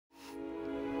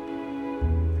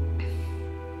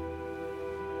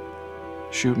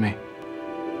Shoot me.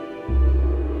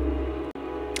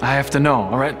 I have to know,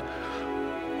 all right?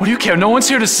 What do you care? No one's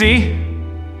here to see?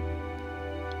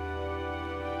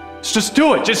 Just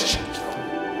do it. Just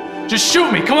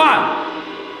shoot me. Come on.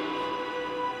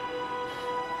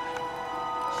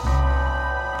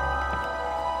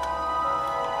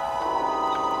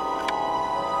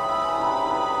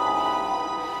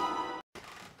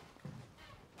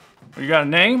 You got a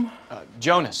name?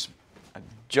 Jonas.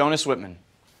 Jonas Whitman.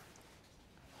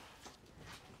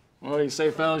 What do you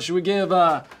say, fellas? Should we give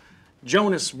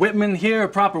Jonas Whitman here a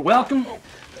proper welcome?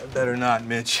 Better not,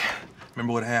 Mitch.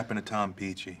 Remember what happened to Tom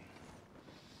Peachy?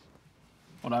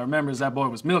 What I remember is that boy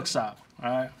was milksop, all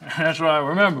right? That's what I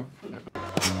remember.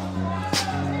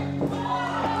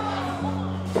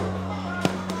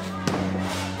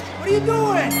 What are you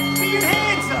doing? Get your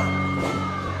hands up!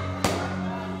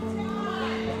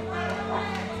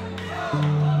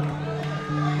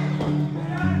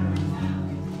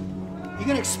 You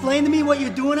gonna explain to me what you're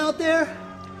doing out there?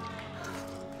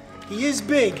 He is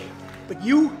big, but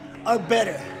you are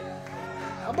better.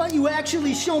 How about you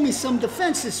actually show me some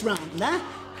defense this round, nah?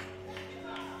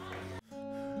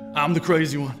 I'm the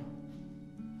crazy one.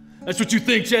 That's what you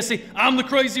think, Jesse? I'm the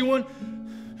crazy one?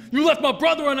 You left my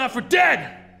brother and I for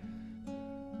dead!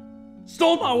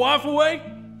 Stole my wife away?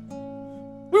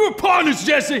 We were partners,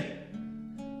 Jesse!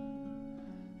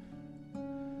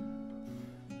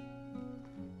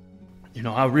 You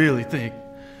know, I really think,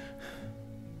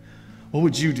 what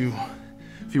would you do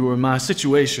if you were in my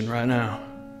situation right now?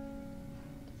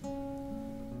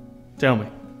 Tell me.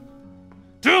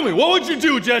 Tell me, what would you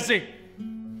do, Jesse?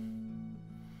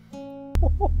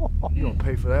 You gonna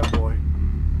pay for that, boy.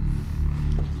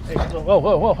 Hey,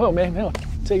 whoa, man. Hang on.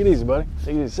 Take it easy, buddy.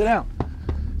 Take it easy. Sit down.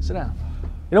 Sit down.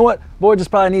 You know what? Boy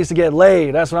just probably needs to get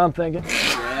laid. That's what I'm thinking.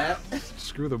 Yeah.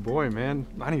 Screw the boy, man.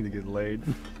 I need to get laid.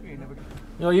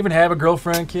 You know, you even have a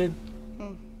girlfriend, kid?